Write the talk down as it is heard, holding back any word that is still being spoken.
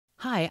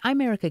Hi, I'm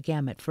Erica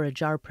Gamet for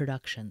Ajar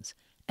Productions,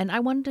 and I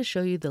wanted to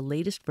show you the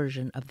latest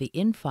version of the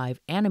in5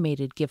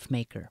 Animated GIF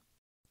Maker.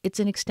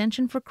 It's an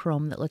extension for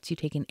Chrome that lets you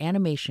take an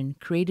animation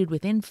created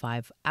with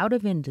in5 out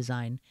of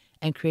InDesign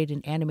and create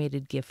an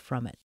animated GIF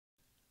from it.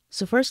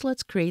 So first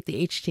let's create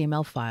the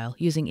HTML file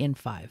using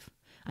in5.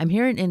 I'm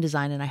here in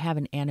InDesign and I have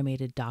an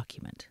animated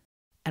document.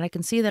 And I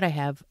can see that I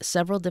have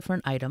several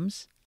different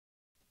items,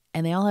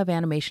 and they all have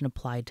animation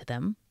applied to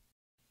them.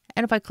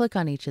 And if I click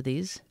on each of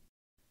these,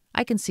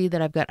 I can see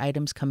that I've got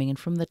items coming in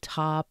from the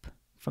top,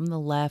 from the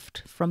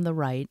left, from the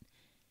right,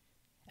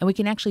 and we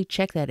can actually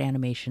check that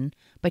animation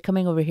by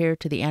coming over here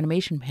to the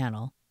animation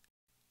panel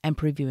and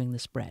previewing the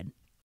spread.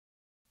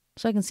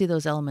 So I can see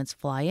those elements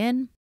fly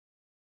in,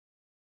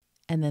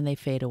 and then they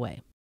fade away.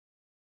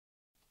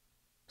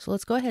 So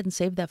let's go ahead and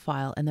save that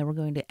file, and then we're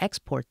going to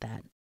export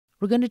that.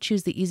 We're going to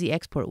choose the Easy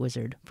Export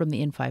Wizard from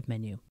the in5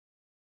 menu.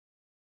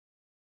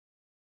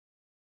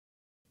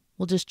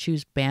 We'll just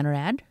choose Banner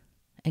Add,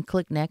 and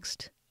click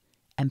Next,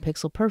 and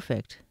Pixel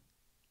Perfect,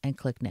 and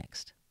click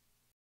Next.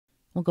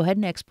 We'll go ahead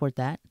and export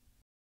that.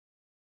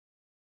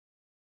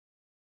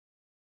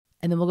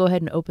 And then we'll go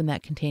ahead and open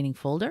that containing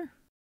folder.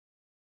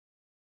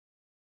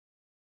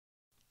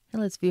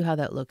 And let's view how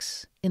that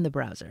looks in the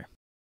browser.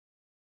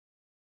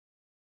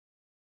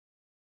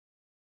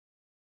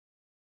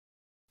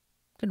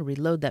 I'm going to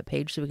reload that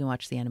page so we can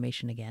watch the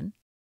animation again.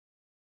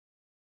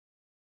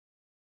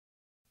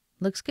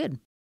 Looks good.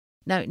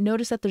 Now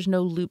notice that there's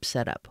no loop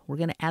set up. We're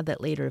going to add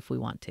that later if we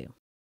want to.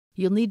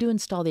 You'll need to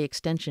install the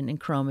extension in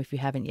Chrome if you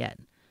haven't yet.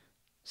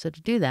 So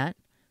to do that,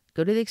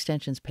 go to the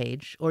extensions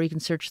page, or you can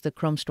search the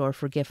Chrome store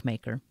for GIF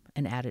Maker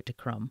and add it to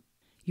Chrome.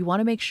 You want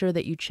to make sure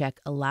that you check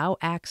Allow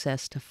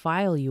Access to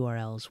File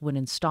URLs when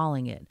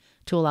installing it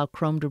to allow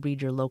Chrome to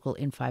read your local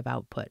in5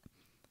 output.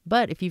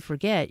 But if you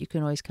forget, you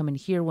can always come in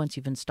here once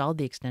you've installed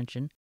the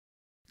extension,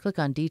 click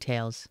on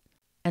Details,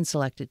 and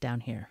select it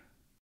down here.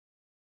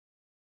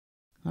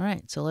 All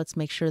right, so let's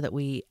make sure that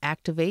we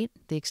activate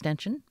the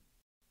extension.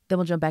 Then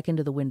we'll jump back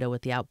into the window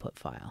with the output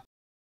file.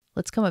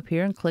 Let's come up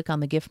here and click on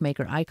the GIF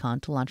Maker icon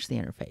to launch the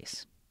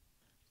interface.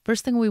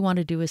 First thing we want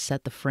to do is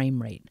set the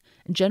frame rate.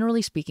 And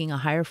generally speaking, a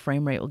higher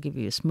frame rate will give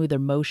you a smoother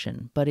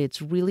motion, but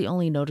it's really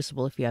only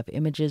noticeable if you have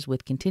images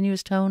with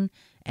continuous tone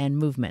and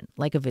movement,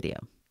 like a video.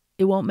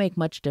 It won't make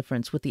much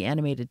difference with the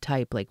animated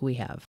type like we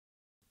have.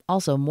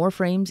 Also, more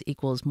frames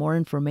equals more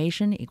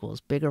information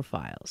equals bigger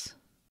files.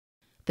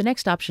 The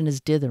next option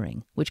is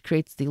dithering, which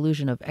creates the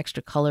illusion of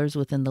extra colors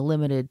within the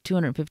limited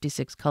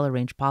 256 color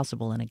range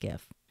possible in a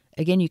GIF.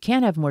 Again, you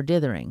can have more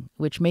dithering,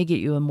 which may get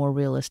you a more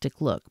realistic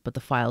look, but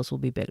the files will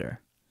be bigger.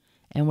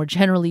 And we're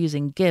generally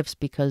using GIFs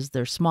because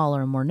they're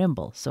smaller and more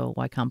nimble, so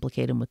why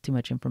complicate them with too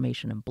much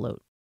information and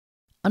bloat?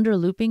 Under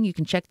looping, you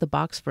can check the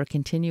box for a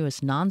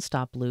continuous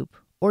non-stop loop,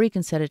 or you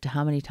can set it to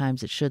how many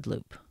times it should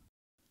loop.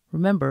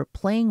 Remember,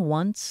 playing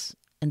once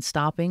and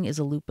stopping is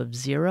a loop of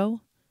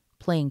 0.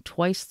 Playing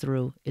twice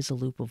through is a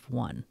loop of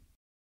 1.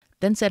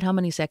 Then set how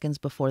many seconds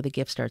before the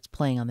GIF starts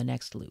playing on the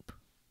next loop.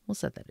 We'll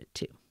set that at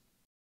 2.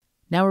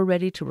 Now we're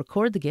ready to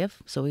record the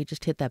GIF, so we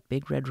just hit that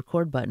big red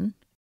record button.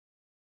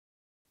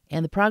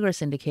 And the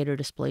progress indicator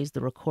displays the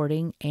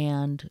recording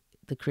and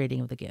the creating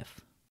of the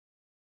GIF.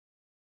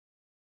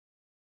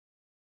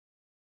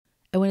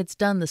 And when it's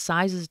done, the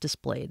size is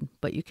displayed,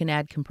 but you can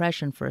add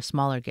compression for a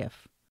smaller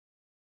GIF.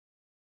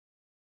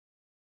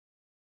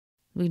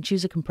 We can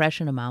choose a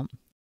compression amount.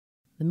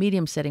 The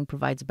medium setting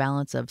provides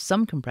balance of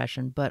some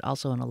compression, but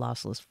also in a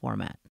lossless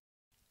format.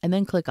 And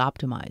then click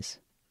Optimize.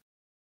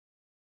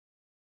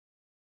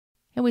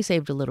 And we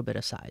saved a little bit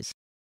of size.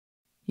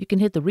 You can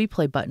hit the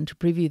replay button to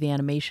preview the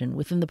animation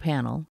within the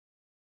panel.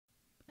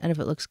 And if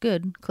it looks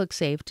good, click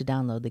Save to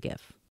download the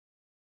GIF.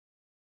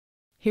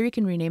 Here you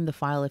can rename the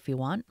file if you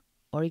want,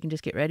 or you can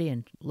just get ready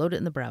and load it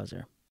in the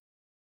browser.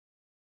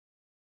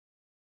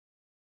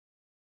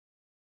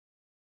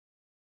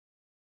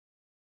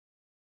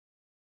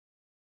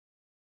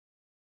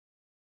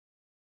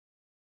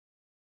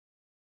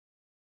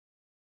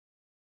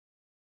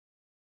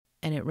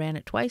 And it ran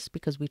it twice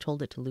because we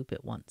told it to loop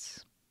it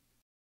once.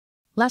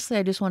 Lastly,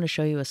 I just want to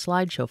show you a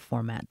slideshow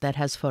format that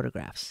has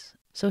photographs.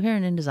 So here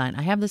in InDesign,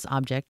 I have this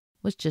object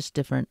with just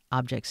different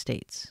object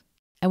states.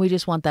 And we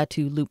just want that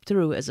to loop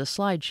through as a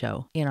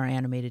slideshow in our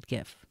animated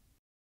GIF.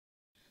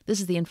 This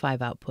is the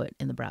in5 output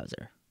in the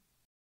browser.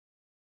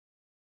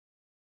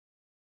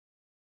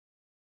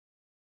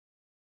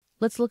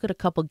 Let's look at a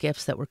couple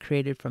GIFs that were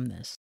created from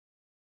this.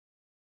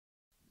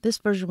 This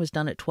version was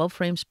done at 12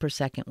 frames per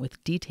second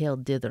with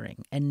detailed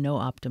dithering and no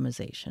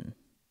optimization.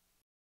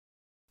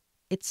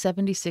 It's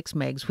 76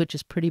 megs, which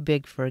is pretty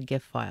big for a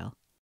GIF file.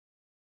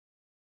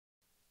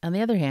 On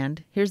the other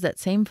hand, here's that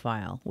same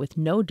file with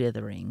no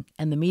dithering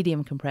and the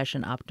medium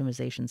compression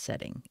optimization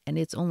setting, and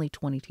it's only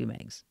 22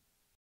 megs.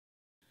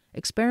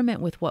 Experiment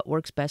with what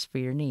works best for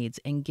your needs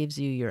and gives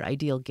you your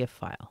ideal GIF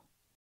file.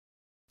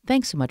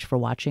 Thanks so much for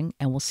watching,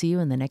 and we'll see you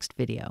in the next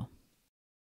video.